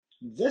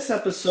This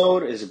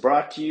episode is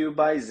brought to you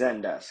by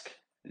Zendesk.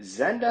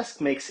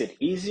 Zendesk makes it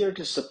easier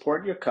to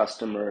support your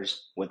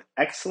customers with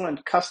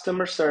excellent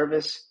customer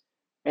service,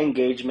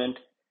 engagement,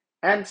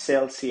 and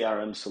sales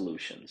CRM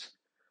solutions.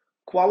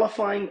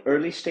 Qualifying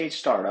early-stage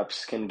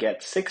startups can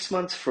get 6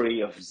 months free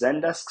of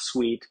Zendesk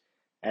Suite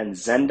and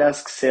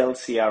Zendesk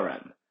Sales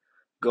CRM.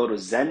 Go to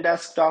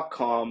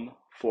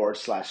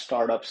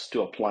zendesk.com/startups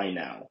to apply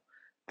now.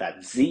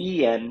 That's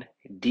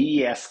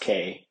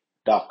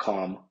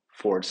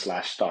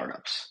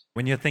zendesk.com/startups.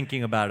 When you're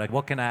thinking about like,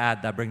 what can I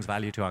add that brings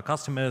value to our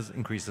customers,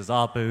 increases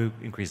ARPU,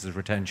 increases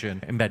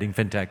retention, embedding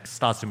FinTech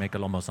starts to make a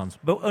lot more sense.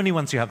 But only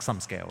once you have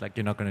some scale. Like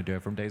you're not going to do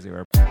it from day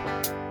zero.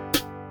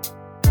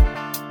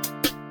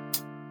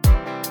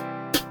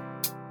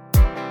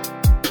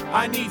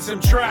 I need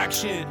some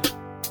traction.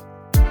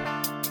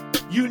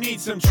 You need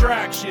some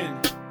traction.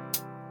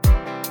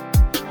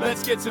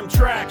 Let's get some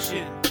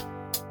traction.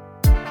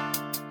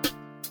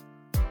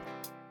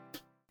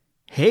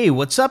 Hey,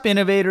 what's up,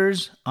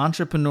 innovators,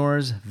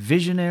 entrepreneurs,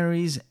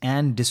 visionaries,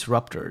 and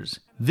disruptors?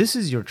 This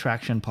is your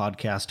Traction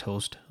Podcast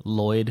host,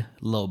 Lloyd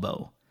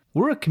Lobo.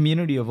 We're a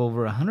community of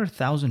over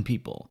 100,000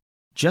 people,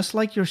 just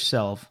like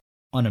yourself,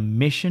 on a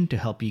mission to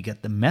help you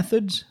get the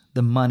methods,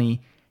 the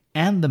money,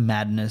 and the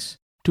madness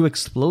to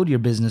explode your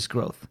business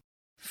growth.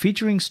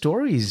 Featuring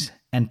stories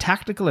and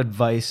tactical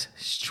advice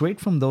straight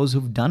from those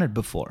who've done it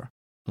before,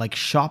 like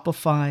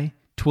Shopify,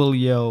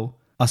 Twilio,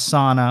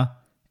 Asana,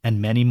 and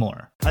many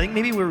more. I think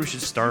maybe where we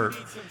should start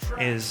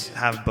is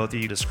have both of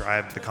you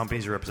describe the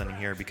companies you're representing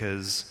here,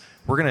 because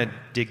we're going to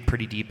dig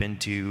pretty deep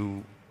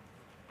into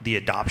the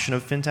adoption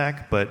of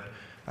FinTech, but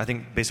I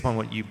think based upon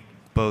what you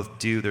both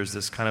do, there's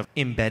this kind of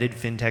embedded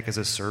FinTech as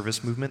a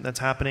service movement that's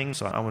happening.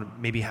 So I want to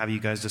maybe have you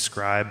guys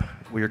describe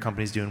what your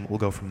company's doing. We'll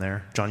go from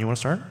there. John, you want to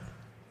start?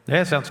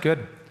 Yeah, sounds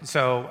good.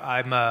 So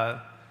I'm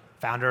a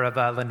founder of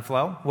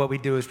Lendflow. What we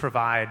do is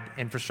provide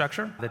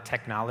infrastructure, the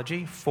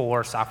technology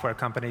for software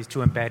companies to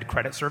embed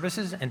credit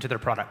services into their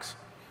products.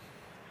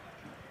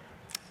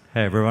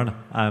 Hey everyone,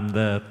 I'm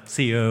the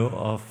CEO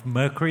of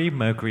Mercury.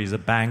 Mercury is a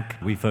bank.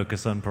 We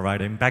focus on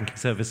providing banking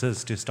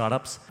services to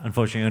startups.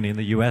 Unfortunately, only in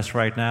the US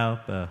right now,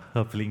 but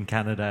hopefully in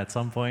Canada at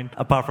some point.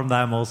 Apart from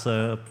that, I'm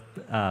also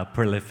a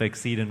prolific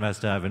seed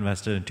investor. I've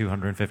invested in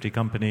 250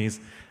 companies,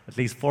 at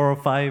least 4 or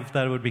 5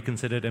 that would be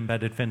considered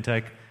embedded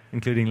fintech,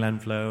 including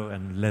Lendflow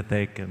and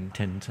Lithic and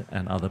Tint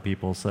and other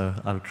people. So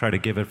I'll try to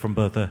give it from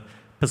both a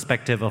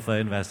perspective of an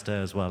investor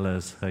as well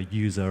as a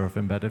user of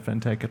embedded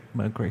fintech at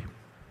Mercury.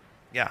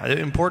 Yeah,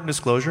 important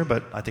disclosure,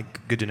 but I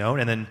think good to know.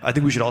 And then I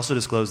think we should also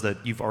disclose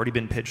that you've already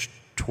been pitched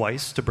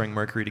twice to bring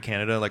Mercury to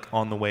Canada, like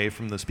on the way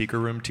from the speaker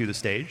room to the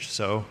stage.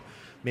 So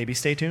maybe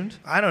stay tuned.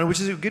 I don't know, which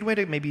is a good way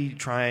to maybe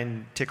try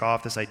and tick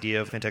off this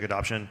idea of fintech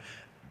adoption.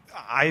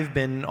 I've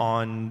been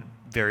on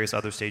various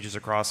other stages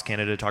across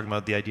Canada talking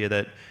about the idea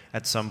that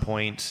at some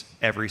point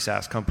every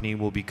SaaS company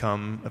will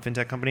become a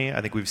fintech company. I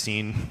think we've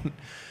seen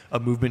a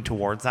movement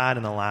towards that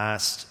in the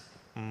last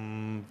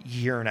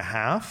year and a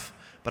half.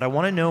 But I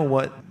want to know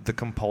what the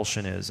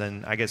compulsion is.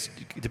 And I guess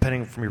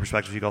depending from your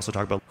perspective, you can also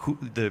talk about who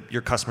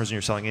your customers and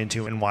you're selling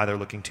into and why they're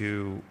looking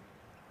to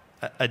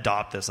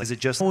adopt this. Like, is it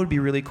just, what would be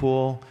really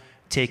cool,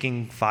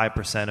 taking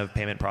 5% of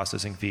payment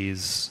processing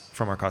fees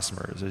from our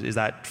customers? Is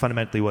that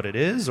fundamentally what it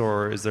is?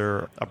 Or is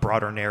there a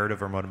broader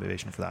narrative or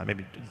motivation for that?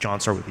 Maybe John,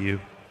 start with you.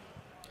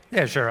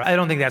 Yeah, sure. I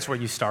don't think that's where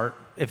you start,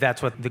 if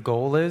that's what the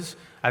goal is.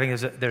 I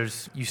think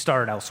you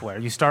start elsewhere.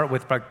 You start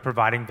with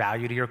providing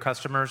value to your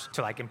customers,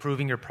 to like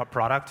improving your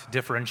product,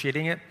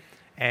 differentiating it.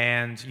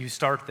 And you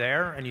start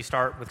there, and you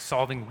start with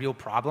solving real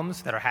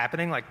problems that are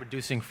happening, like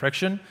reducing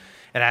friction.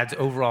 It adds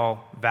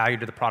overall value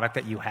to the product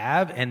that you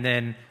have. And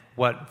then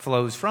what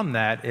flows from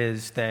that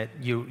is that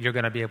you're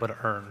going to be able to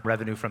earn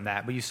revenue from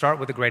that. But you start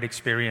with a great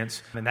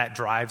experience, and that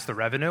drives the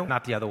revenue,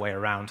 not the other way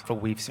around,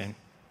 what we've seen.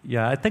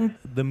 Yeah, I think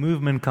the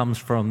movement comes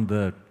from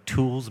the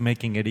tools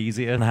making it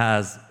easier, and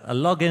has a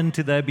login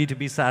to their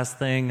B2B SaaS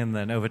thing, and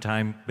then over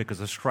time, because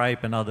of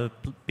Stripe and other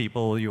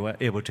people, you are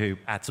able to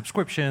add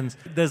subscriptions.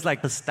 There's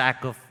like a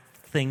stack of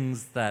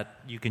things that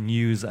you can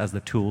use as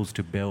the tools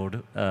to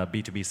build a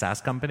B2B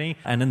SaaS company.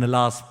 And in the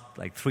last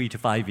 3 to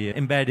 5 years,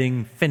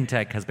 embedding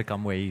FinTech has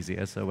become way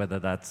easier. So whether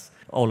that's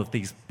all of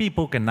these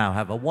people can now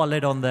have a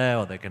wallet on there,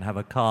 or they can have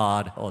a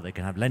card, or they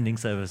can have lending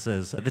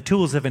services. The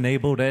tools have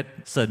enabled it,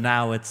 so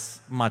now it's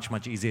much,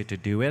 much easier to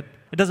do it.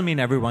 It doesn't mean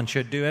everyone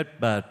should do it,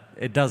 but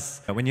it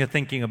does. When you're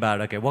thinking about,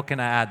 okay, what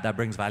can I add that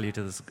brings value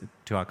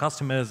to our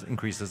customers,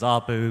 increases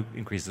ARPU,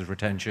 increases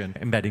retention,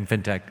 embedding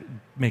FinTech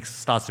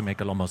starts to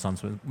make a lot more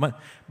sense. But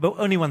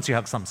only once you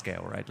have some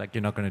scale, right? Like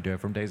you're not going to do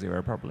it from day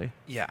zero, probably.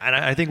 Yeah, and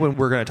I think when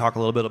we're going to talk a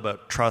little bit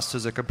about trust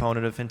as a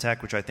component of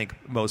FinTech, which I think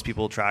most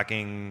people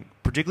tracking,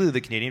 particularly the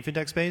Canadian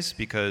FinTech space,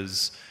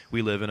 because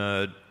we live in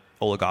a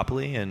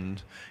oligopoly,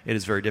 and it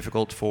is very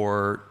difficult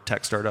for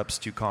tech startups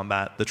to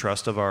combat the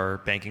trust of our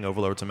banking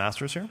overlords and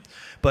masters here.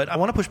 But I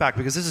want to push back,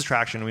 because this is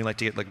Traction, and we like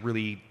to get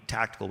really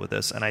tactical with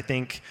this. And I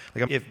think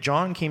if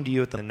John came to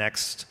you at the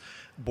next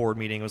board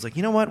meeting was like,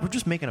 you know what, we're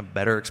just making a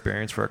better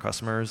experience for our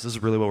customers. This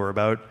is really what we're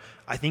about.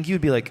 I think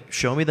you'd be like,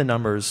 show me the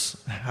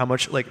numbers. How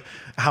much, like,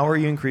 how are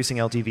you increasing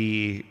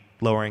LTV,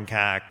 lowering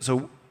CAC?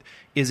 So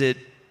is it,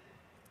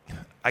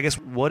 I guess,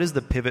 what is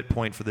the pivot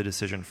point for the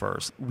decision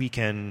first? We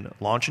can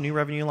launch a new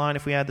revenue line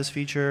if we add this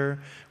feature.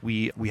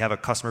 We have a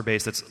customer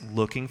base that's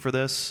looking for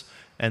this,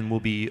 and we'll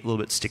be a little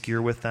bit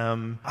stickier with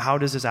them. How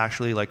does this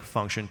actually like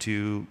function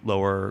to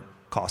lower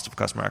cost of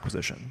customer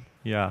acquisition?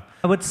 Yeah.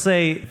 I would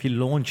say if you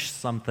launch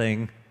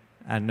something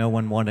and no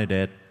one wanted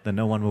it, then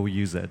no one will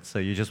use it. So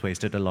you just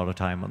wasted a lot of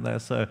time on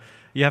this. So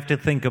you have to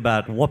think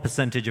about what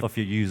percentage of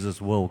your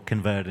users will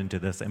convert into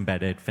this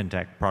embedded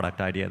fintech product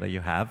idea that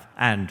you have.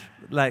 And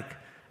like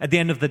at the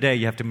end of the day,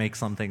 you have to make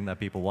something that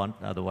people want.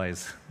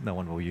 Otherwise, no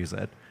one will use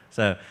it.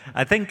 So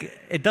I think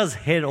it does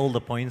hit all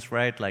the points,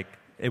 right? Like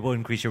it will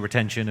increase your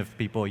retention if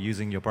people are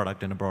using your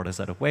product in a broader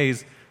set of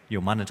ways.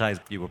 You'll monetize.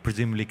 You will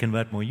presumably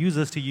convert more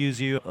users to use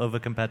you over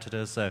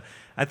competitors. So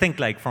I think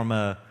like from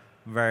a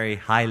very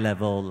high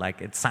level,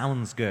 like it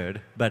sounds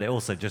good, but it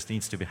also just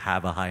needs to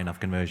have a high enough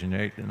conversion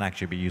rate and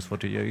actually be useful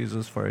to your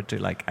users for it to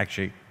like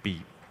actually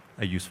be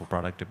a useful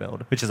product to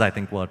build, which is I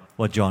think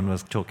what John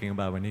was talking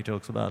about when he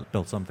talks about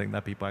build something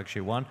that people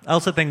actually want. I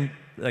also think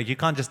like you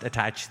can't just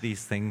attach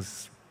these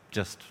things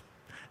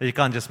you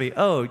can't just be,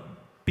 oh,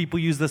 people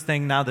use this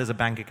thing, now there's a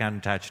bank account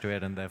attached to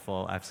it and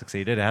therefore I've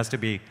succeeded. It has to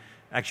be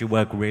actually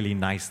work really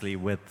nicely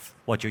with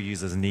what your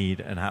users need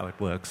and how it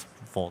works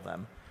for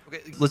them. Okay,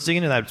 let's dig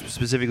into that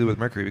specifically with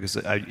Mercury, because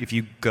if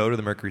you go to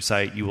the Mercury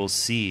site, you will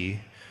see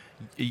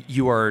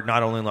you are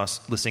not only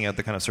listing out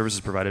the kind of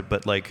services provided,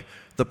 but like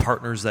the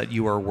partners that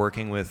you are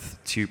working with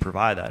to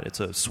provide that. It's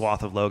a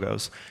swath of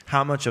logos.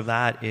 How much of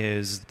that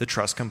is the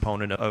trust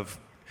component of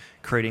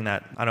creating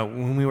that? I don't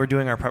know, when we were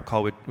doing our prep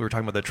call, we were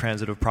talking about the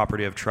transitive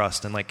property of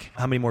trust and like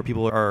how many more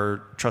people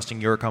are trusting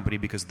your company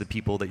because of the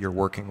people that you're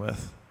working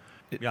with.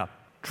 Yeah.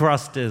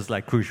 Trust is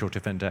like crucial to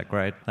fintech,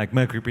 right? Like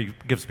Mercury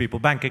gives people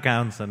bank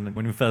accounts, and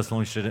when we first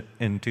launched it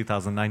in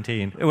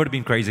 2019, it would have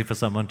been crazy for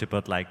someone to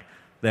put like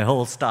their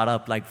whole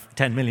startup, like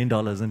 $10 million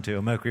into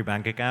a Mercury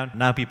bank account.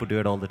 Now people do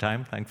it all the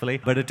time, thankfully.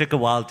 But it took a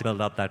while to build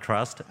up that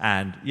trust.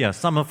 And yeah,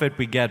 some of it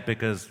we get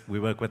because we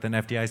work with an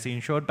FDIC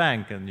insured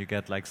bank and you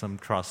get like some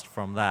trust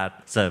from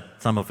that. So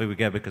some of it we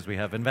get because we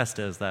have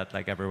investors that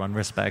like everyone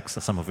respects.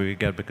 Some of it we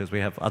get because we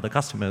have other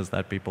customers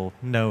that people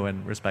know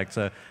and respect.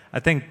 So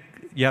I think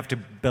you have to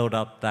build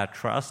up that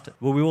trust.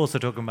 What we were also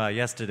talking about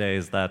yesterday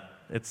is that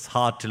it's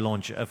hard to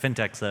launch a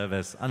fintech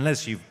service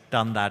unless you've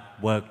done that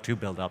work to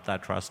build up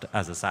that trust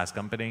as a SaaS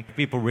company. If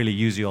people really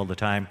use you all the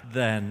time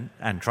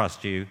and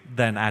trust you,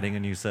 then adding a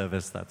new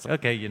service that's,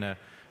 okay,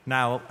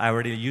 now I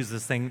already use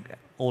this thing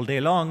all day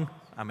long.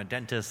 I'm a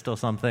dentist or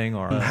something.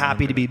 Or I'm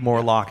happy to be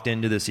more locked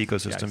into this ecosystem,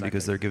 yeah, exactly.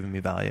 Because they're giving me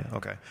value.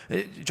 Okay.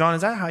 John,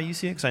 is that how you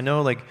see it? Because I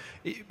know like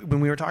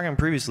when we were talking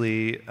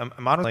previously, I'm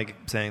not like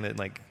saying that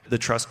like the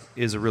trust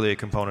is really a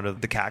component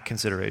of the CAC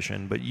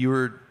consideration, but you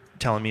were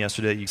telling me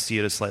yesterday you see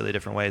it a slightly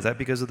different way. Is that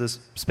because of this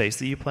space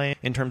that you play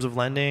in terms of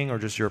lending, or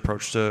just your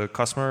approach to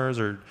customers,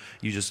 or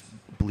you just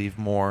believe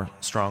more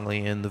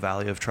strongly in the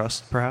value of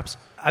trust, perhaps?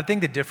 I think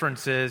the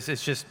difference is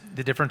it's just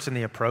the difference in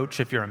the approach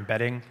if you're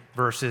embedding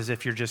versus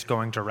if you're just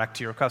going direct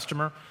to your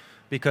customer.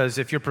 Because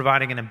if you're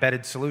providing an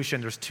embedded solution,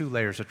 there's 2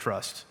 layers of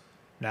trust.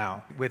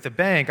 Now, with a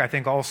bank, I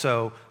think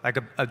also like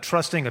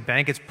trusting a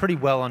bank, it's pretty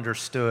well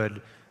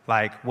understood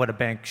like what a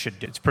bank should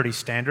do. It's pretty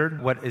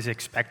standard, what is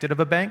expected of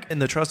a bank.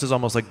 And the trust is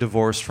almost like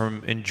divorced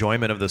from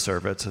enjoyment of the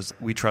service. It's,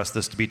 we trust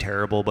this to be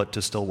terrible, but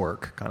to still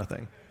work kind of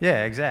thing.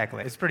 Yeah,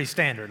 exactly. It's pretty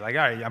standard. Like,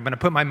 all right, I'm going to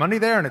put my money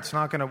there and it's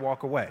not going to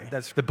walk away.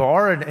 That's the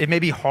bar. And it may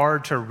be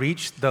hard to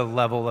reach the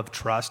level of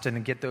trust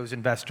and get those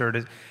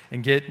investors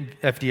and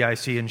get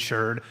FDIC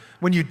insured.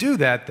 When you do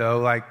that, though,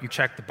 like you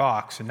check the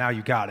box and now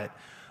you got it.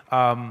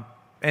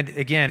 And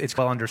again, it's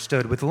well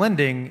understood. With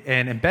lending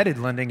and embedded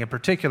lending in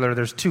particular,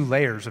 there's 2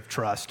 layers of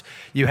trust.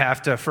 You have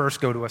to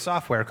first go to a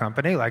software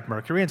company like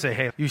Mercury and say,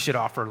 hey, you should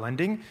offer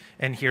lending,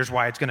 and here's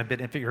why it's going to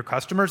benefit your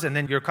customers. And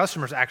then your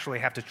customers actually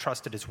have to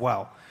trust it as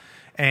well.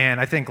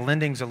 And I think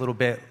lending's a little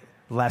bit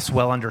less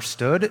well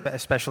understood,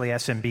 especially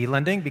SMB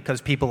lending, because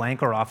people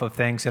anchor off of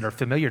things that are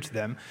familiar to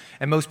them.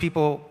 And most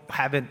people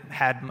haven't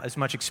had as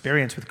much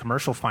experience with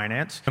commercial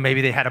finance.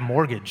 Maybe they had a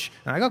mortgage.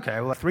 And like, okay,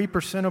 well,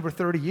 3% over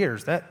 30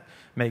 years,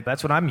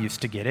 that's what I'm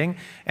used to getting.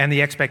 And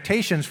the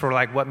expectations for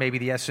like what maybe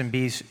the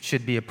SMBs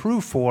should be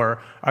approved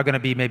for are going to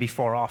be maybe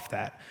far off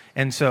that.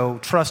 And so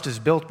trust is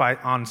built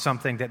on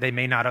something that they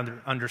may not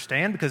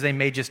understand, because they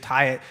may just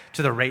tie it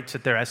to the rates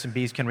that their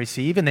SMBs can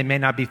receive, and they may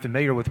not be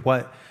familiar with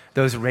what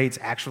those rates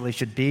actually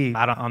should be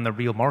out on the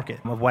real market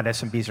of what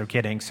SMBs are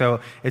getting. So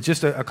it's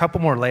just a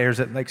couple more layers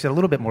that makes it a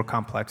little bit more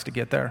complex to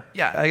get there.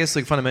 Yeah, I guess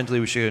like fundamentally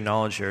we should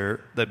acknowledge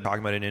here that we're talking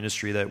about an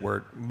industry that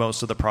where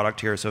most of the product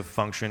tiers have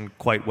functioned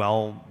quite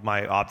well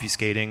by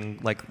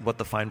obfuscating like what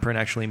the fine print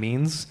actually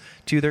means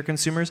to their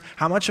consumers.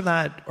 How much of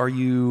that are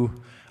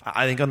you,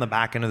 I think on the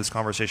back end of this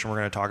conversation, we're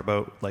going to talk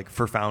about, like,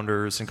 for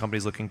founders and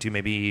companies looking to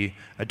maybe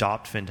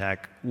adopt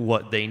fintech,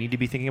 what they need to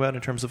be thinking about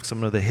in terms of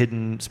some of the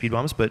hidden speed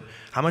bumps. But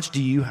how much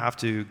do you have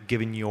to,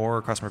 given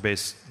your customer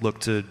base, look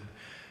to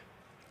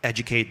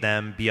educate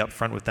them, be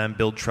upfront with them,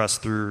 build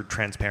trust through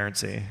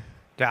transparency?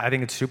 Yeah, I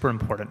think it's super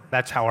important.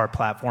 That's how our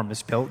platform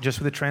is built, just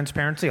with the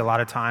transparency. A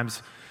lot of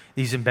times,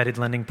 these embedded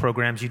lending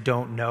programs, you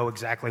don't know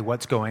exactly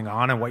what's going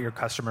on and what your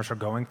customers are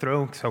going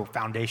through. So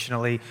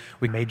foundationally,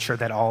 we made sure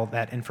that all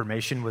that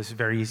information was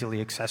very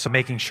easily accessible,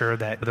 making sure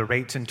that the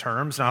rates and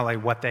terms, not only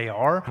what they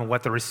are and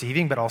what they're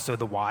receiving, but also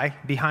the why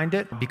behind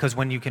it. Because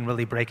when you can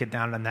really break it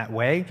down in that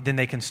way, then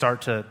they can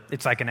start to,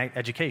 it's like an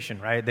education,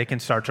 right? They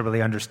can start to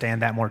really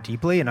understand that more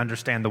deeply and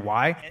understand the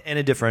why. And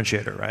a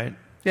differentiator, right?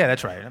 Yeah,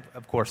 that's right.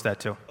 Of course, that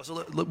too.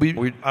 So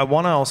I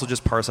want to also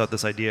just parse out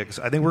this idea, because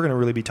I think we're going to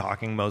really be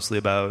talking mostly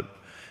about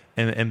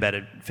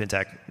embedded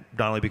fintech,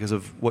 not only because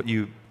of what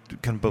you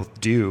can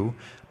both do,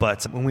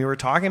 but when we were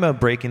talking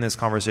about breaking this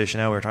conversation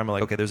out, we were talking about,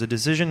 like, okay, there's a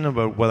decision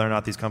about whether or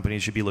not these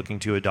companies should be looking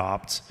to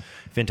adopt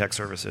fintech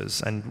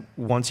services. And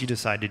once you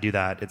decide to do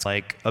that, it's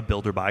like a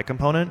build or buy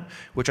component,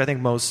 which I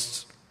think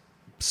most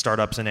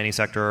startups in any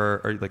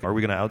sector are like, are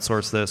we going to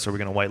outsource this? Are we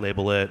going to white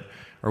label it?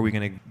 Are we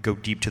going to go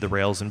deep to the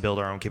rails and build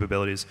our own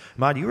capabilities?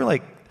 Immad, you were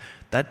like,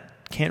 that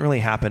can't really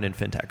happen in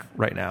fintech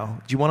right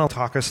now. Do you want to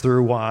talk us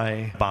through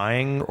why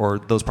buying or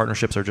those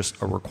partnerships are just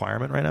a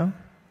requirement right now?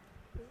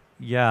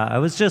 Yeah, I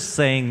was just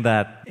saying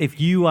that if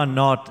you are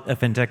not a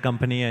fintech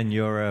company and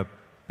you're a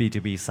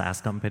B2B SaaS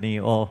company,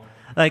 or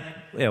like,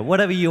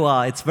 whatever you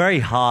are, it's very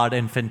hard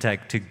in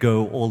fintech to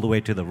go all the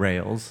way to the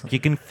rails. You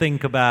can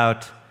think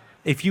about,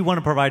 if you want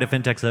to provide a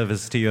fintech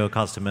service to your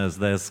customers,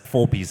 there's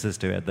 4 pieces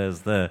to it. There's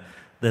the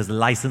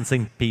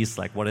licensing piece,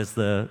 like what is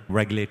the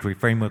regulatory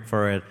framework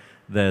for it?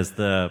 There's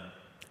the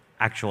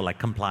actual, like,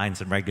 compliance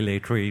and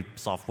regulatory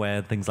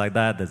software, things like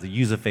that. There's a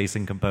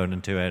user-facing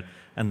component to it.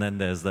 And then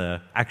there's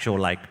the actual,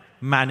 like,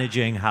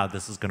 managing how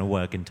this is going to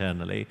work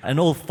internally. And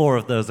all 4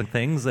 of those are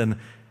things. And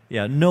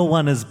yeah, no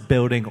one is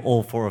building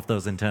all 4 of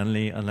those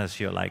internally unless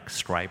you're like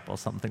Stripe or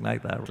something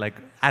like that. Like,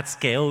 at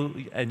scale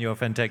and you're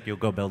fintech, you'll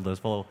go build those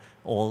 4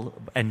 all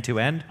end to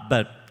end.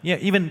 But yeah,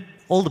 even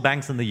all the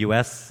banks in the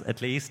US,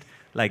 at least,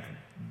 like,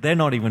 they're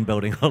not even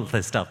building all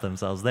this stuff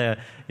themselves. They're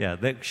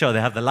sure, they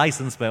have the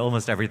license, but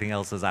almost everything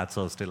else is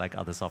outsourced to, like,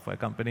 other software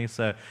companies.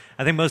 So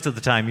I think most of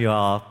the time you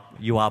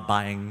are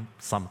buying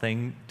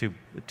something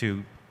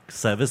to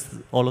service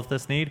all of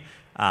this need.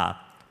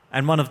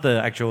 And one of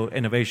the actual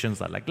innovations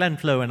that, like,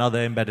 Lendflow and other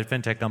embedded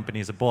fintech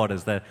companies have bought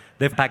is that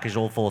they've packaged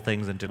all 4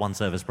 things into one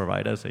service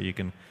provider. So you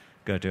can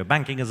go to a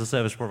banking as a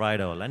service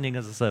provider or lending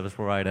as a service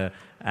provider,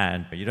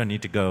 and you don't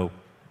need to go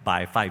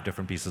buy 5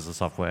 different pieces of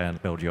software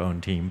and build your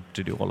own team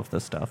to do all of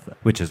this stuff,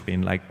 which has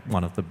been, like,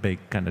 one of the big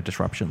kind of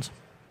disruptions.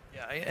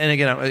 Yeah, and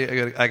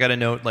again, I got to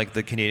note, like,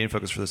 the Canadian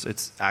focus for this.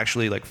 It's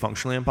actually, like,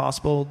 functionally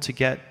impossible to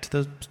get to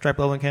the Stripe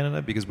level in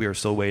Canada because we are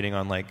still waiting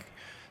on, like,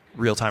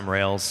 real-time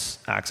Rails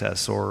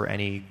access or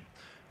any,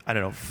 I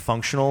don't know,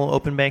 functional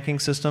open banking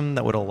system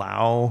that would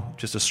allow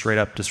just a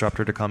straight-up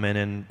disruptor to come in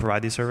and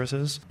provide these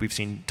services. We've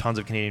seen tons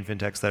of Canadian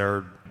fintechs that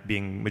are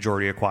being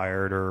majority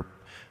acquired or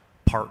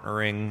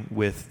partnering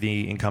with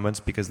the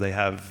incumbents because they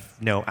have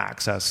no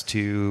access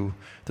to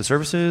the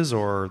services,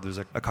 or there's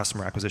a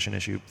customer acquisition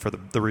issue for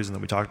the reason that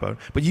we talked about.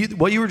 But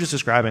what you were just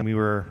describing,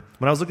 when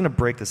I was looking to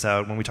break this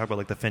out, when we talk about,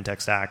 like, the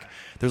fintech stack,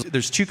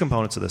 there's 2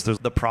 components of this. There's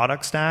the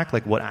product stack,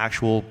 like what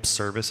actual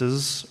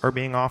services are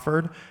being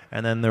offered,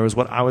 and then there was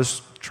what I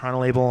was trying to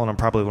label, and I'm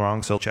probably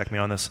wrong, so check me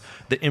on this,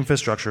 the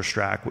infrastructure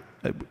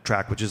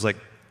track, which is, like,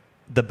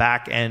 the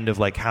back end of,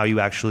 like, how you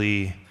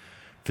actually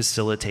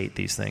facilitate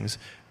these things.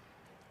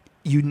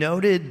 You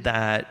noted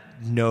that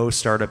no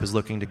startup is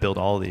looking to build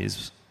all of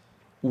these.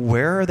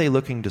 Where are they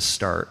looking to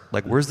start?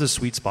 Like, where's the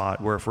sweet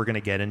spot where, if we're going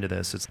to get into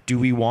this, do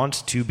we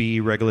want to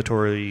be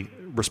regulatory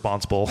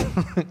responsible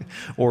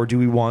or do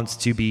we want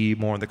to be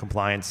more on the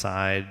compliance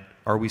side?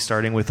 Are we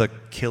starting with a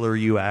killer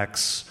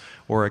UX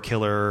or a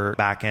killer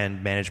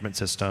back-end management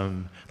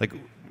system? Like,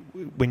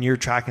 when you're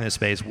tracking this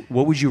space,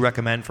 what would you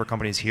recommend for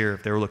companies here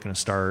if they were looking to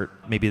start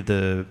maybe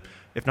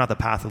if not the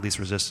path of least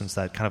resistance,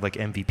 that kind of like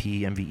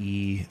MVP,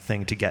 MVE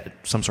thing to get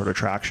some sort of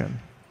traction?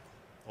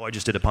 Oh, I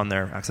just did a pun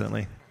there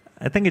accidentally.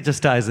 I think it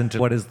just ties into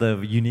what is the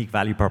unique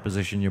value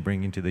proposition you're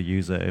bringing to the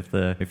user.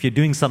 If you're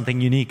doing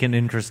something unique and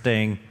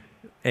interesting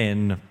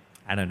in,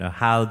 I don't know,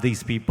 how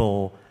these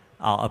people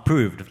are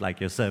approved,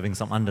 like you're serving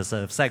some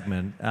underserved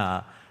segment,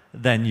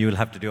 then you'll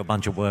have to do a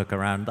bunch of work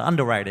around the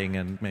underwriting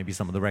and maybe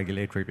some of the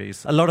regulatory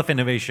piece. A lot of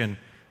innovation,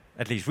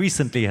 at least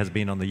recently, has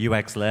been on the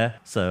UX layer.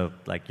 So,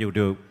 like, you'll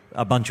do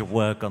a bunch of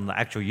work on the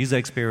actual user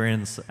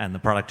experience and the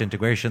product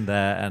integration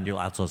there, and you'll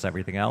outsource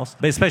everything else.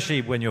 But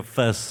especially when you're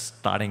first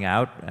starting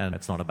out, and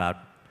it's not about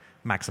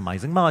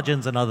maximizing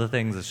margins and other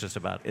things, it's just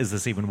about, is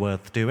this even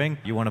worth doing?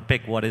 You want to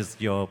pick what is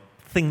your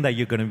thing that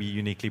you're going to be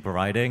uniquely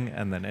providing,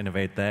 and then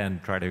innovate there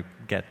and try to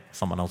get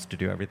someone else to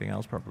do everything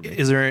else probably.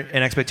 Is there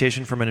an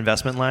expectation from an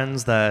investment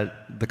lens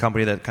that the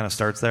company that kind of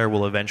starts there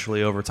will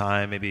eventually, over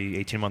time, maybe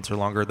 18 months or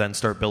longer, then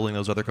start building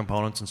those other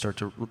components and start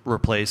to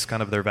replace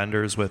kind of their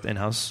vendors with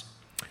in-house?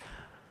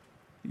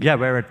 Yeah,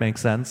 where it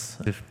makes sense.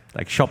 If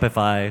like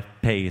Shopify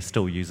Pay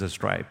still uses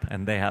Stripe,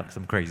 and they have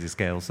some crazy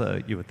scale, so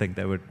you would think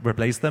they would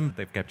replace them.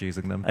 They've kept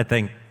using them. I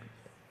think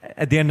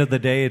at the end of the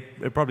day,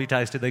 it probably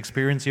ties to the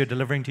experience you're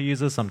delivering to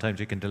users. Sometimes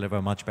you can deliver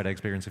a much better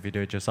experience if you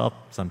do it yourself.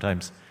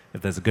 Sometimes,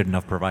 if there's a good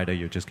enough provider,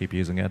 you just keep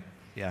using it.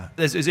 Yeah.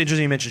 It's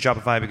interesting you mentioned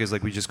Shopify because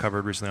like we just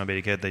covered recently on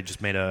BetaKit, they just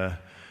made a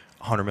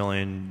 $100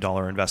 million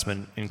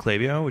investment in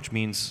Klaviyo, which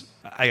means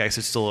I guess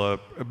it's still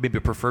maybe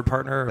a preferred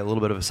partner, a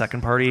little bit of a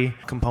second party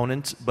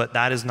component, but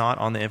that is not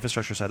on the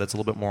infrastructure side. That's a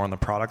little bit more on the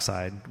product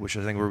side, which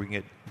I think where we can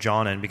get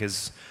John in,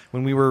 because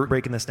when we were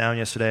breaking this down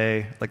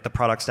yesterday, like the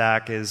product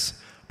stack is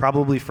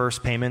probably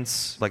first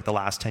payments. Like the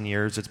last 10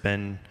 years, it's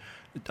been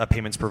a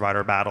payments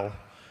provider battle.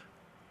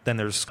 Then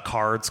there's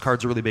cards.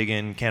 Cards are really big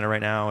in Canada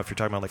right now. If you're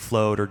talking about like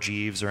Float or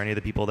Jeeves or any of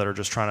the people that are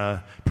just trying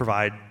to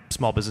provide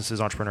small businesses,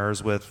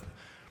 entrepreneurs with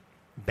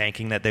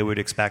banking that they would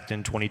expect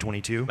in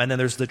 2022. And then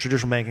there's the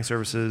traditional banking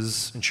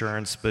services,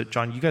 insurance. But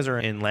John, you guys are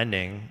in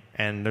lending,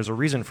 and there's a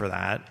reason for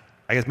that.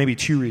 I guess maybe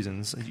two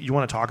reasons. You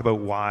want to talk about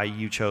why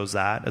you chose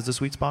that as the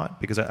sweet spot?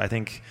 Because I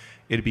think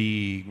it'd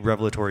be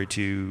revelatory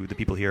to the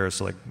people here as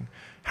to like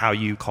how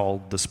you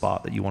called the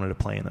spot that you wanted to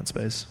play in that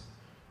space.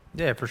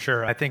 Yeah, for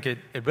sure. I think it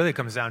really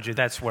comes down to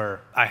that's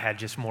where I had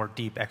just more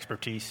deep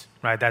expertise,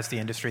 right? That's the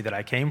industry that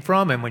I came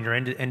from. And when you're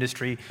in the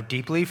industry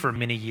deeply for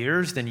many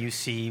years, then you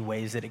see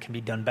ways that it can be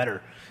done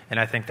better. And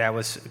I think that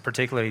was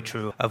particularly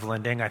true of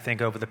lending. I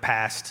think over the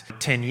past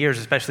 10 years,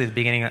 especially the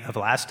beginning of the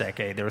last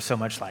decade, there was so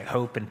much like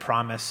hope and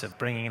promise of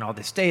bringing in all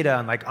this data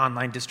and like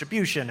online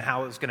distribution,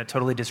 how it was going to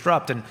totally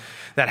disrupt. And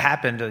that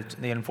happened.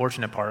 The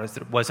unfortunate part is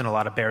there wasn't a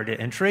lot of barrier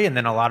to entry. And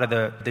then a lot of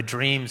the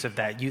dreams of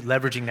that, you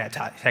leveraging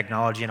that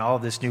technology and all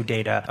of this new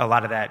data, a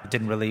lot of that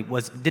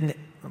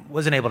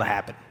wasn't able to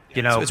happen.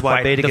 You know, so it's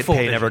why BetaKit Pay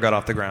vision. never got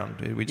off the ground.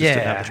 We just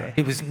didn't have the try.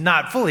 It was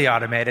not fully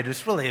automated. It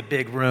was really a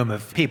big room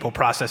of people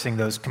processing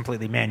those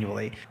completely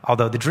manually.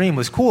 Although the dream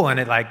was cool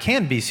and it like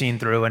can be seen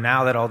through. And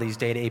now that all these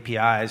data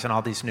APIs and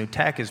all these new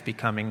tech is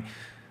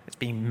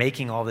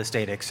making all this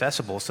data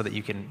accessible so that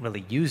you can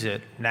really use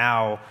it.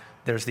 Now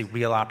there's the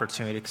real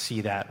opportunity to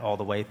see that all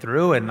the way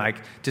through, and like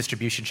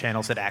distribution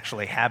channels that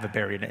actually have a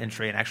barrier to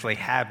entry and actually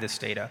have this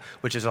data,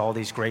 which is all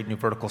these great new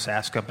vertical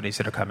SaaS companies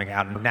that are coming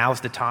out. And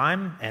now's the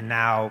time, and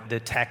now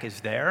the tech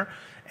is there.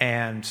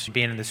 And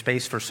being in the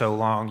space for so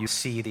long, you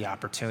see the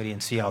opportunity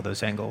and see all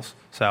those angles.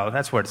 So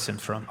that's where it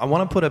stems from. I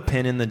want to put a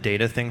pin in the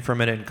data thing for a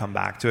minute and come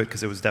back to it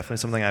because it was definitely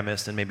something I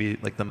missed and maybe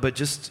like them. But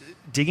just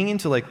digging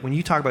into like when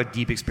you talk about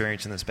deep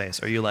experience in the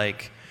space, are you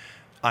like,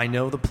 I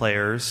know the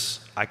players,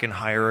 I can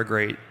hire a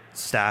great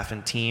staff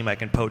and team, I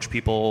can poach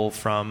people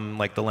from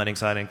like the lending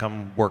side and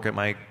come work at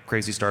my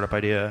crazy startup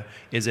idea?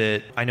 Is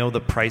it, I know the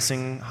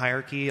pricing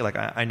hierarchy, like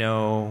I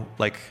know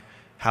like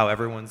how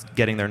everyone's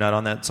getting their nut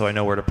on that, so I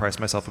know where to price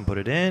myself and put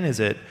it in?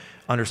 Is it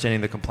understanding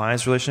the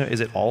compliance relationship?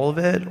 Is it all of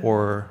it?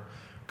 Or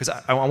because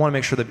I want to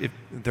make sure that if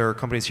there are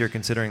companies here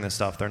considering this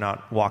stuff, they're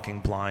not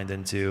walking blind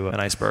into an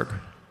iceberg.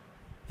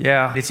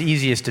 Yeah, it's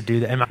easiest to do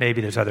that. And maybe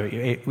there's other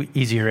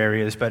easier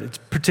areas, but it's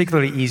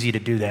particularly easy to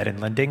do that in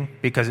lending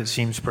because it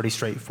seems pretty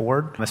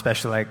straightforward,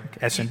 especially like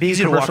SMB.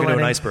 Easy to walk into lending.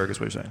 an iceberg is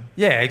what you're saying.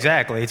 Yeah,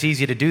 exactly. It's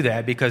easy to do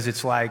that because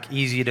it's like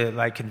easy to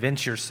like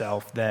convince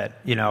yourself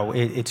that, you know,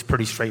 it's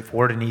pretty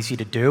straightforward and easy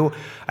to do.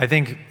 I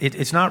think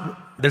it's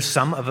not. There's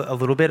some of a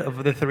little bit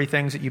of the three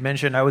things that you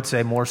mentioned. I would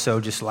say more so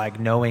just like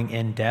knowing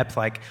in depth,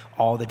 like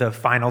all the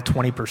final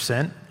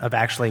 20% of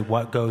actually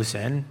what goes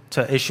in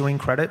to issuing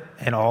credit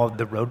and all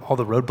the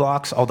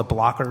roadblocks, all the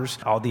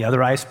blockers, all the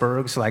other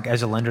icebergs, like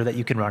as a lender that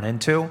you can run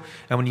into.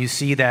 And when you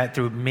see that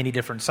through many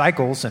different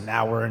cycles, and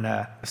now we're in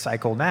a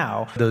cycle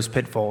now, those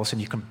pitfalls,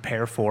 and you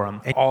compare for them,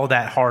 and all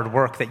that hard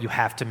work that you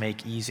have to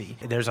make easy.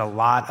 There's a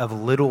lot of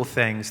little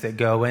things that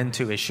go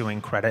into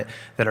issuing credit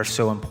that are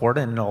so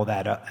important, and all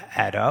that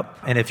add up.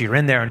 And if you're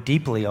in there and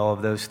deeply all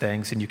of those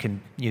things, and you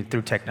can,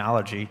 through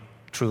technology,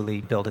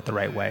 truly build it the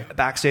right way.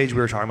 Backstage,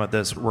 we were talking about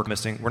this. We're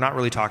not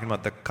really talking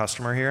about the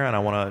customer here, and I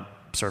want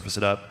to surface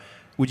it up.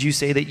 Would you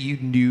say that you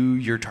knew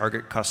your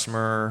target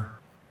customer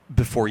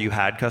before you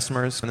had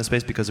customers in the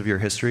space because of your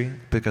history,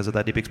 because of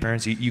that deep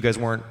experience? You guys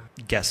weren't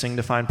guessing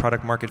to find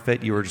product market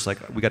fit. You were just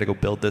like, we got to go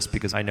build this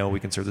because I know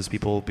we can serve these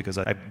people because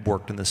I've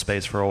worked in this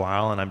space for a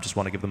while, and I just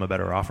want to give them a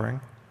better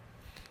offering.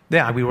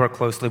 Yeah, we work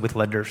closely with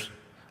lenders.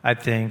 I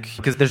think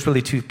because there's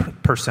really two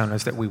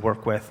personas that we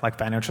work with, like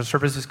financial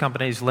services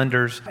companies,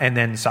 lenders, and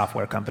then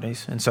software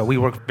companies. And so we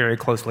work very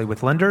closely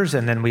with lenders,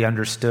 and then we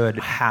understood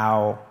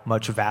how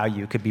much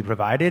value could be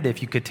provided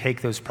if you could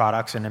take those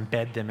products and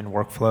embed them in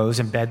workflows,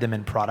 embed them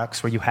in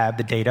products where you have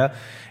the data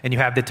and you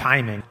have the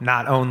timing,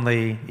 not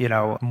only,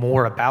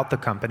 more about the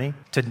company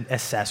to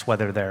assess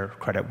whether they're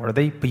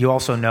creditworthy, but you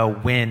also know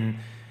when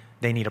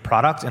they need a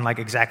product and like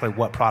exactly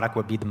what product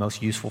would be the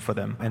most useful for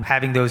them. And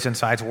having those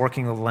insights,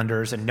 working with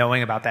lenders and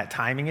knowing about that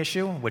timing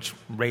issue, which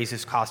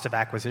raises cost of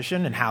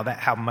acquisition and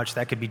how much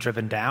that could be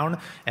driven down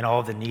and all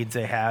of the needs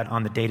they had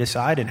on the data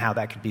side and how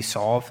that could be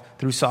solved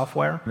through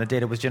software. And the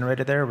data was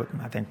generated there,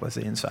 I think was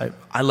the insight.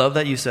 I love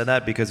that you said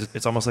that because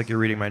it's almost like you're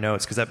reading my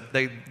notes because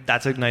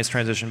that's a nice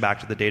transition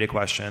back to the data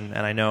question.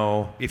 And I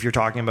know if you're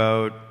talking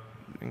about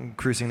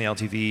increasing the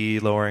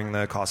LTV, lowering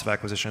the cost of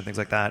acquisition, and things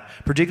like that.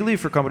 Particularly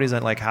for companies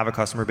that like have a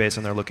customer base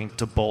and they're looking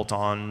to bolt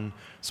on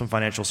some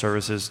financial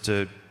services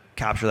to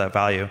capture that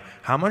value.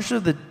 How much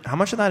of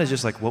that is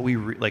just like what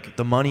like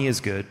the money is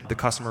good, the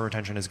customer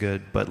retention is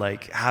good, but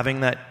like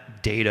having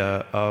that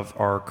data of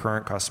our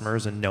current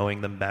customers and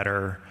knowing them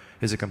better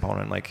is a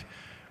component. Like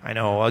I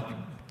know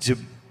to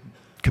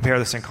compare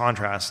this in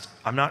contrast,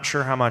 I'm not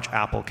sure how much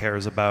Apple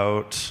cares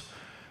about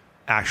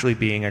actually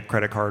being a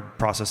credit card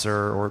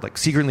processor or like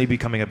secretly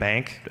becoming a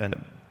bank and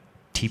a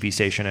TV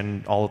station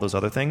and all of those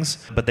other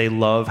things. But they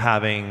love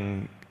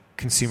having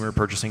consumer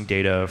purchasing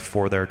data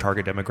for their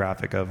target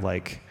demographic of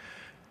like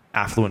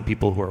affluent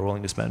people who are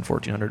willing to spend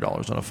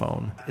 $1,400 on a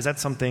phone. Is that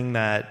something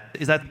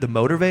is that the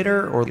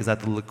motivator or is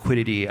that the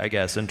liquidity, I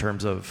guess, in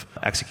terms of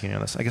executing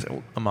on this? I guess,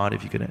 Immad,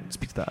 if you could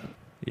speak to that.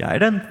 Yeah, I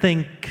don't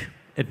think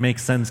it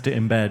makes sense to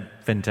embed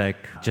FinTech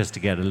just to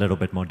get a little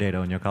bit more data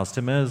on your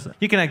customers.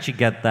 You can actually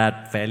get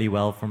that fairly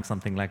well from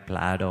something like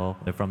Plaid or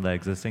from the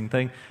existing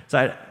thing.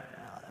 So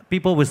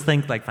people always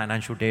think like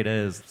financial data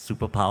is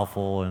super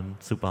powerful and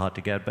super hard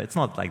to get, but it's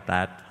not like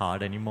that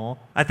hard anymore.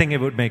 I think it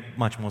would make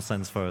much more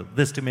sense for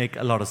this to make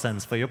a lot of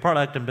sense for your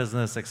product and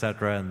business,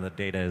 etc. And the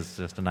data is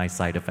just a nice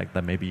side effect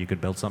that maybe you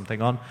could build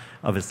something on.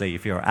 Obviously,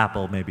 if you're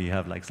Apple, maybe you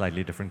have like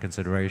slightly different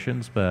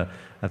considerations, but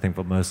I think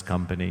for most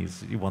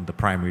companies, you want the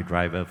primary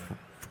driver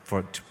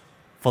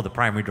for the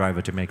primary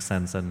driver to make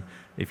sense. And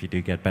if you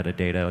do get better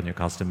data on your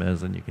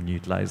customers and you can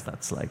utilize,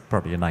 that's like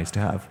probably a nice to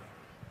have.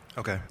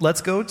 Okay.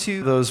 Let's go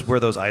to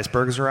where those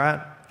icebergs are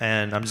at.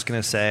 And I'm just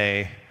going to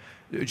say,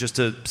 just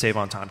to save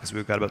on time, because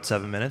we've got about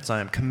 7 minutes, I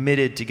am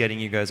committed to getting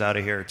you guys out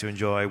of here to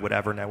enjoy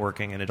whatever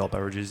networking and adult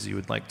beverages you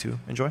would like to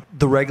enjoy.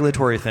 The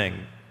regulatory thing,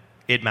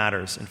 it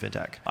matters in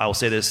FinTech. I will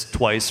say this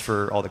twice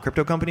for all the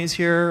crypto companies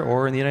here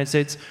or in the United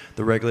States.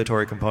 The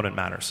regulatory component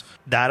matters.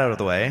 That out of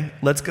the way,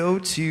 let's go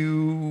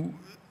to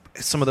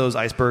some of those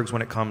icebergs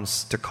when it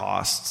comes to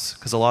costs,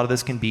 because a lot of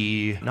this can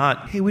be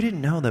not, hey, we didn't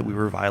know that we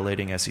were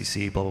violating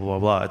SEC, blah, blah, blah,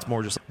 blah. It's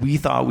more just, we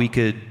thought we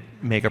could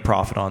make a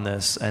profit on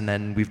this, and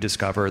then we've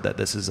discovered that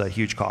this is a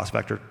huge cost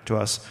vector to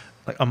us.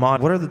 Like,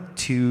 Immad, what are the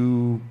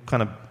two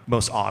kind of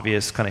most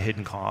obvious kind of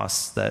hidden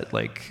costs that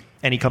like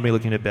any company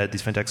looking to embed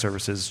these FinTech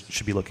services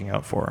should be looking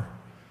out for?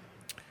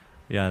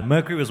 Yeah,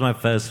 Mercury was my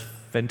first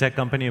FinTech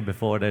company.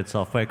 Before that,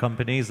 software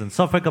companies. And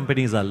software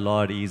companies are a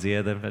lot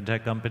easier than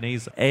FinTech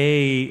companies.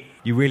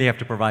 You really have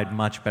to provide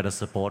much better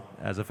support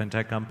as a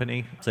FinTech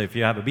company. So if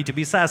you have a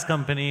B2B SaaS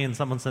company and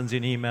someone sends you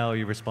an email,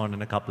 you respond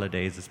in a couple of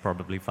days, it's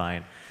probably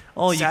fine.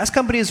 SaaS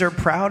companies are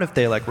proud if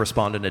they like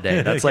respond in a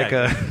day. That's like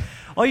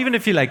Or even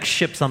if you like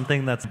ship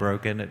something that's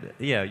broken,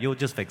 you'll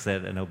just fix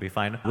it and it'll be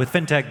fine. With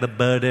FinTech, the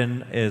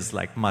burden is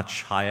like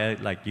much higher.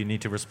 Like you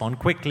need to respond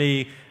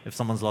quickly. If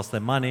someone's lost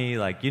their money,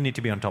 like you need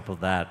to be on top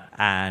of that.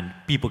 And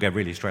people get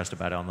really stressed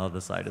about it on the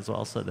other side as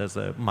well. So there's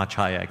a much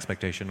higher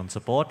expectation on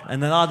support.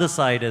 And then the other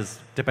side is,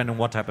 depending on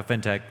what type of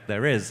FinTech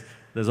there is,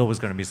 there's always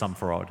going to be some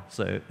fraud.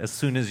 So as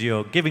soon as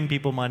you're giving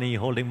people money,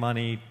 holding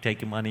money,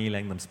 taking money,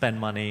 letting them spend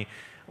money,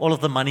 all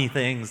of the money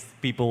things,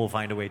 people will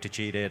find a way to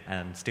cheat it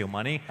and steal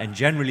money. And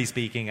generally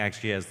speaking,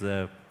 actually, as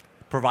the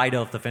provider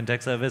of the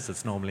FinTech service,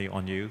 it's normally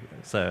on you.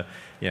 So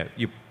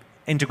you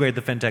integrate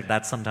the FinTech,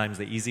 that's sometimes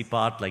the easy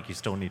part. Like you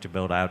still need to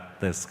build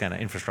out this kind of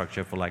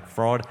infrastructure for like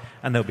fraud,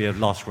 and there'll be a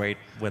loss rate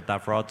with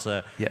that fraud.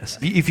 So yes,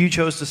 if you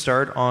chose to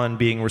start on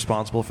being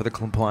responsible for the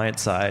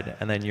compliance side,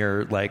 and then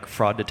your like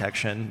fraud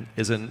detection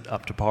isn't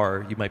up to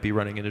par, you might be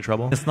running into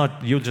trouble. It's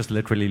not. You'll just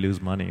literally lose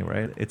money,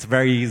 right? It's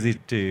very easy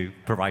to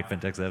provide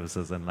FinTech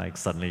services and like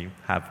suddenly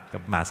have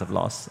a massive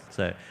loss.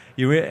 So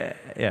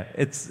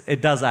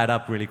it does add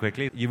up really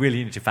quickly. You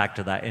really need to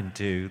factor that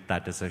into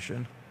that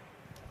decision.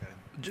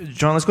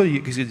 John, let's go to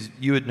you, because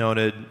you had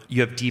noted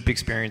you have deep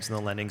experience in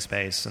the lending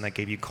space, and that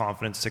gave you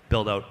confidence to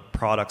build out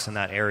products in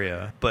that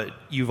area. But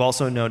you've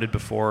also noted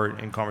before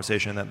in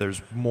conversation that there's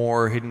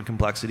more hidden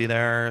complexity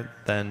there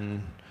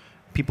than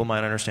people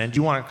might understand. Do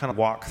you want to kind of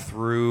walk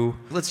through,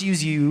 let's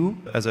use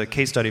you as a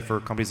case study for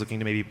companies looking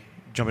to maybe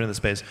jump into the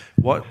space.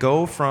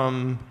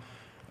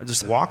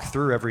 Just walk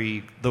through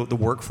the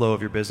workflow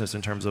of your business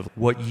in terms of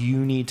what you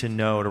need to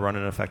know to run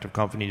an effective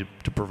company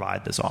to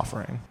provide this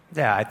offering.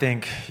 Yeah, I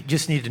think you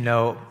just need to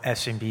know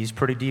SMBs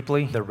pretty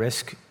deeply, the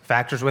risk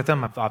factors with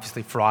them,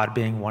 obviously fraud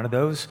being one of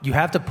those. You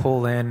have to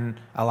pull in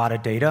a lot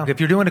of data. If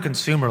you're doing a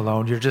consumer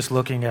loan, you're just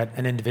looking at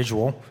an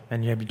individual,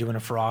 and you'll be doing a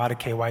fraud, a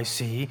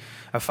KYC,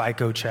 a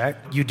FICO check.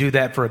 You do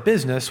that for a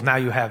business, now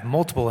you have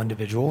multiple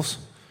individuals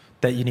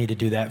that you need to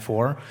do that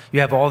for.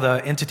 You have all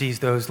the entities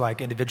those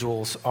like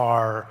individuals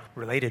are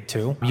related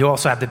to. You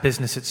also have the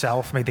business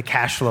itself, maybe the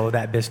cash flow of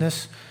that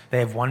business. They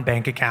have one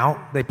bank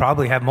account. They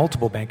probably have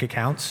multiple bank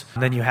accounts.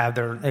 And then you have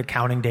their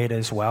accounting data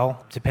as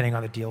well. Depending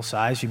on the deal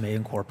size, you may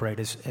incorporate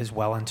as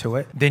well into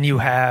it. Then you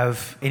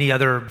have any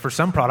other, for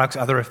some products,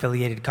 other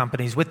affiliated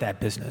companies with that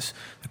business.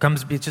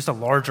 It's just a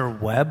larger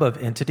web of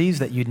entities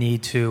that you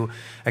need to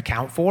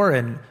account for.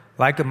 And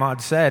like Immad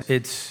said,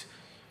 it's,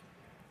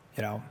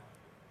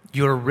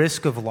 your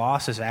risk of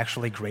loss is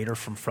actually greater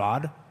from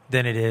fraud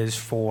than it is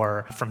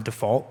from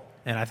default.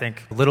 And I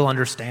think little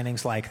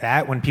understandings like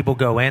that, when people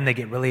go in, they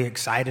get really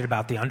excited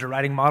about the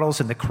underwriting models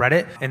and the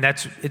credit. And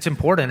it's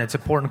important. It's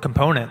an important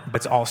component. But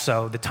it's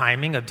also the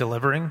timing of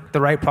delivering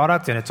the right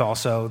product. And it's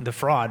also the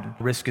fraud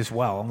risk as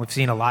well. And we've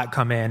seen a lot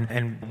come in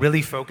and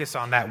really focus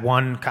on that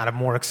one kind of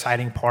more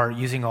exciting part,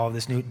 using all of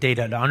this new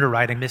data to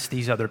underwrite and miss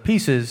these other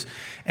pieces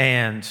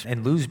and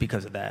lose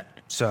because of that.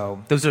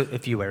 So those are a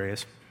few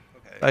areas.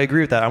 I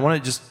agree with that. I want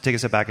to just take a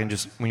step back and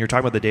just, when you're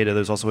talking about the data,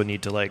 there's also a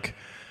need to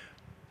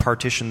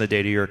partition the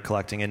data you're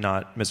collecting and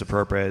not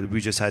misappropriate.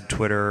 We just had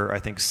Twitter, I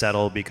think,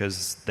 settle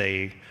because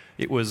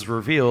it was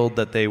revealed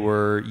that they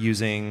were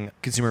using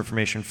consumer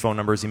information, phone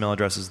numbers, email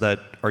addresses that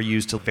are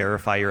used to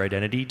verify your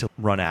identity to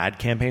run ad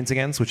campaigns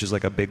against, which is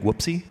like a big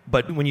whoopsie.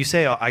 But when you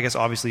say, I guess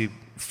obviously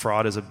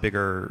fraud is a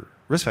bigger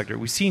risk factor,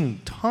 we've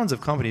seen tons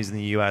of companies in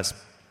the US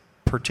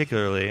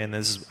particularly, and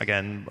this is,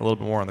 again, a little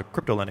bit more on the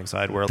crypto lending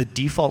side, where the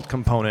default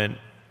component,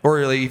 or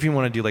if you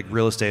want to do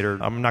real estate,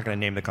 or I'm not going to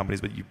name the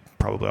companies, but you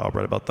probably all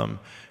read about them,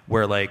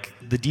 where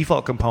the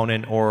default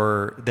component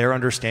or their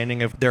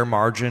understanding of their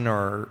margin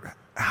or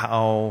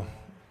how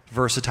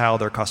versatile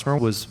their customer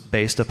was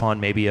based upon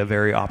maybe a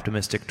very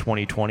optimistic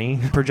 2020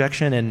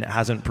 projection and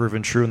hasn't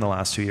proven true in the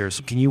last 2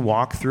 years. Can you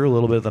walk through a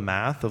little bit of the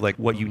math of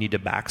what you need to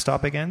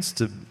backstop against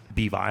to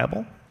be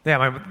viable?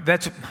 Yeah,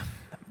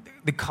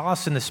 the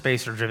costs in the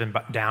space are driven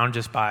down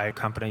just by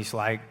companies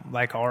like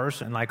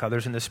ours and like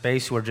others in the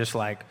space who are just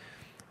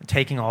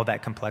taking all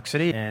that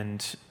complexity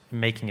and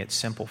making it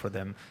simple for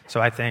them.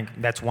 So I think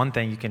that's one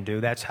thing you can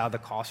do. That's how the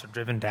costs are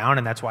driven down,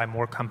 and that's why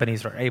more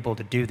companies are able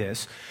to do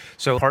this.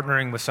 So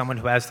partnering with someone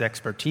who has the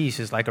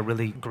expertise is a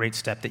really great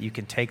step that you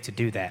can take to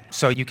do that.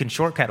 So you can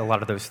shortcut a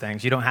lot of those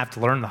things. You don't have to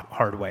learn the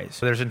hard ways.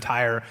 So there's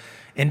entire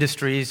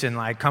industries and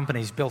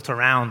companies built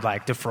around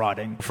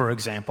defrauding, for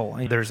example.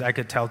 I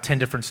could tell 10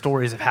 different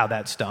stories of how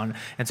that's done.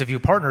 And so if you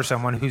partner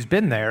someone who's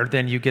been there,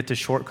 then you get to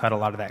shortcut a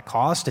lot of that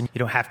cost, and you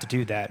don't have to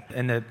do that.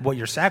 And what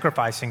you're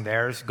sacrificing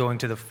there is going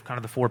to the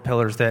the 4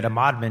 pillars that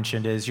Immad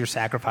mentioned. Is you're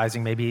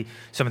sacrificing maybe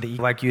some of the,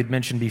 like you had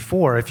mentioned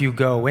before, if you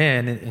go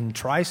in and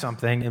try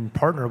something and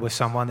partner with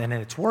someone and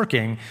it's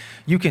working,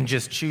 you can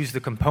just choose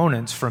the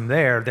components from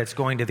there that's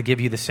going to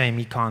give you the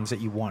same econs that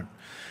you want.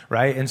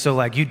 Right? And so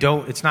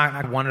it's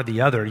not one or the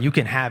other. You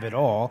can have it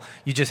all.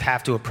 You just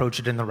have to approach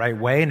it in the right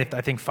way. And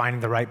I think finding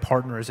the right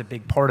partner is a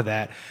big part of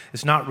that.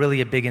 It's not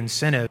really a big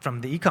incentive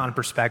from the econ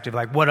perspective.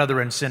 What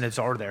other incentives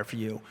are there for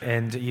you?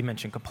 And you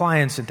mentioned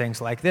compliance and things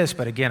like this.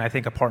 But again, I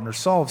think a partner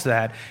solves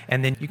that.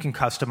 And then you can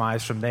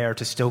customize from there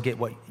to still get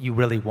what you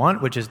really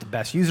want, which is the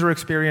best user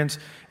experience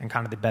and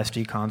the best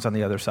econs on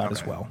the other side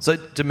as well. So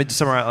to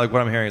summarize,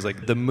 what I'm hearing is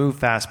the move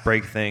fast,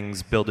 break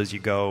things, build as you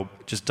go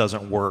just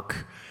doesn't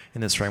work in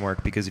this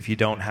framework, because if you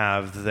don't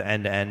have the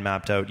end-to-end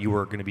mapped out, you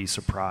are going to be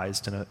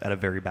surprised at a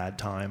very bad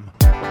time.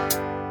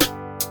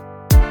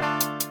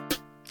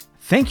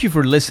 Thank you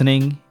for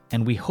listening,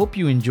 and we hope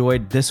you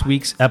enjoyed this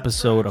week's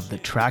episode of the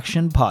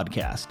Traction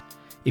Podcast.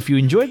 If you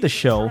enjoyed the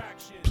show,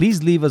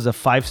 please leave us a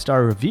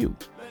 5-star review.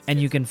 And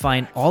you can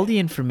find all the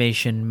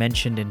information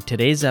mentioned in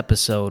today's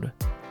episode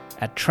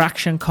at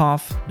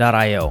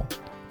tractionconf.io.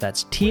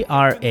 That's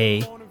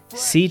tractionconf.io.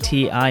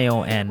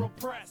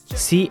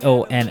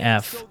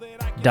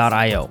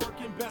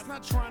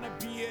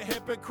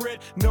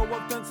 No,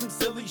 I've done some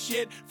silly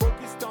shit,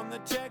 focused on the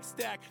tech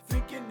stack,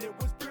 thinking it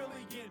was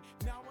brilliant.